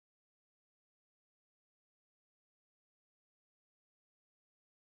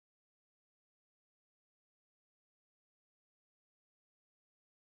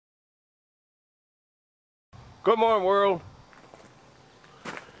Good morning, world.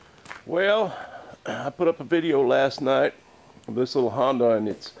 Well, I put up a video last night of this little Honda and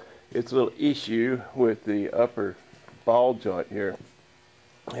its little issue with the upper ball joint here.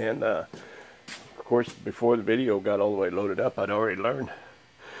 And of course, before the video got all the way loaded up, I'd already learned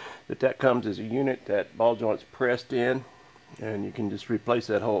that comes as a unit. That ball joint's pressed in, and you can just replace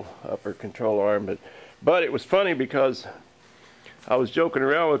that whole upper control arm. But it was funny because I was joking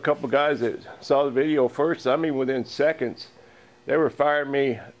around with a couple of guys that saw the video first. I mean, within seconds, they were firing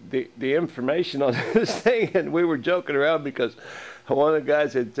me the information on this thing, and we were joking around because one of the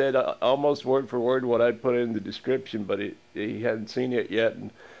guys had said almost word for word what I'd put in the description, but he hadn't seen it yet.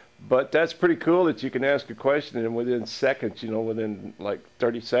 But that's pretty cool that you can ask a question and within seconds, within like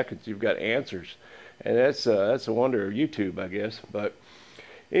 30 seconds, you've got answers. And that's a wonder of YouTube, I guess. But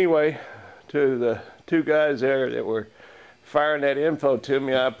anyway, to the two guys there that were firing that info to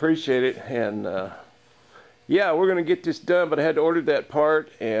me, I appreciate it. And yeah, we're gonna get this done, but I had to order that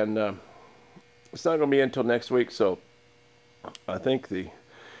part, and it's not gonna be until next week. So I think the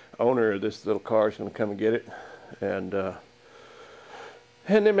owner of this little car is gonna come and get it, and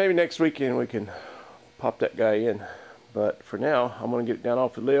then maybe next weekend we can pop that guy in. But for now, I'm gonna get it down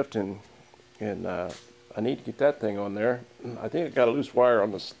off the lift, and I need to get that thing on there. I think I got a loose wire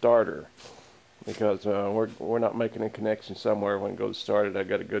on the starter, because we're not making a connection somewhere when it goes started. I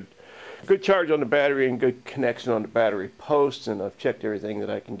got a good charge on the battery and good connection on the battery posts, and I've checked everything that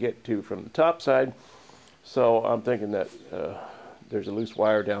I can get to from the top side. So I'm thinking that there's a loose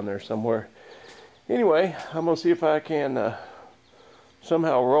wire down there somewhere. Anyway, I'm gonna see if I can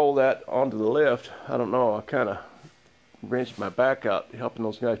somehow roll that onto the lift. I don't know, I kind of wrenched my back out helping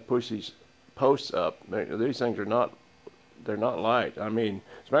those guys push these posts up. These things are not, they're not light. I mean,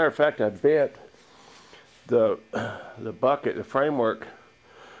 as a matter of fact, I bent the bucket, the framework,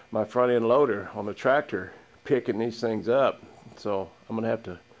 my front end loader on the tractor, picking these things up. So I'm gonna have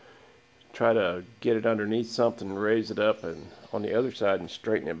to try to get it underneath something and raise it up and on the other side and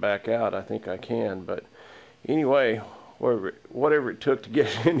straighten it back out. I think I can, but anyway, whatever it took to get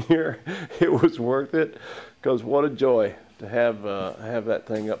it in here, it was worth it, because what a joy to have that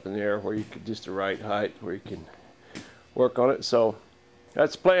thing up in the air where you could just the right height where you can work on it. So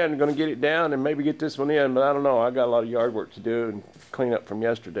that's the plan. I'm going to get it down and maybe get this one in, but I don't know. I got a lot of yard work to do and clean up from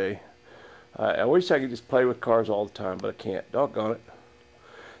yesterday. I wish I could just play with cars all the time, but I can't. Doggone it.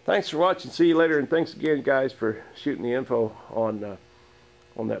 Thanks for watching. See you later, and thanks again, guys, for shooting the info on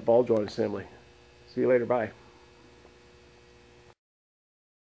that ball joint assembly. See you later. Bye.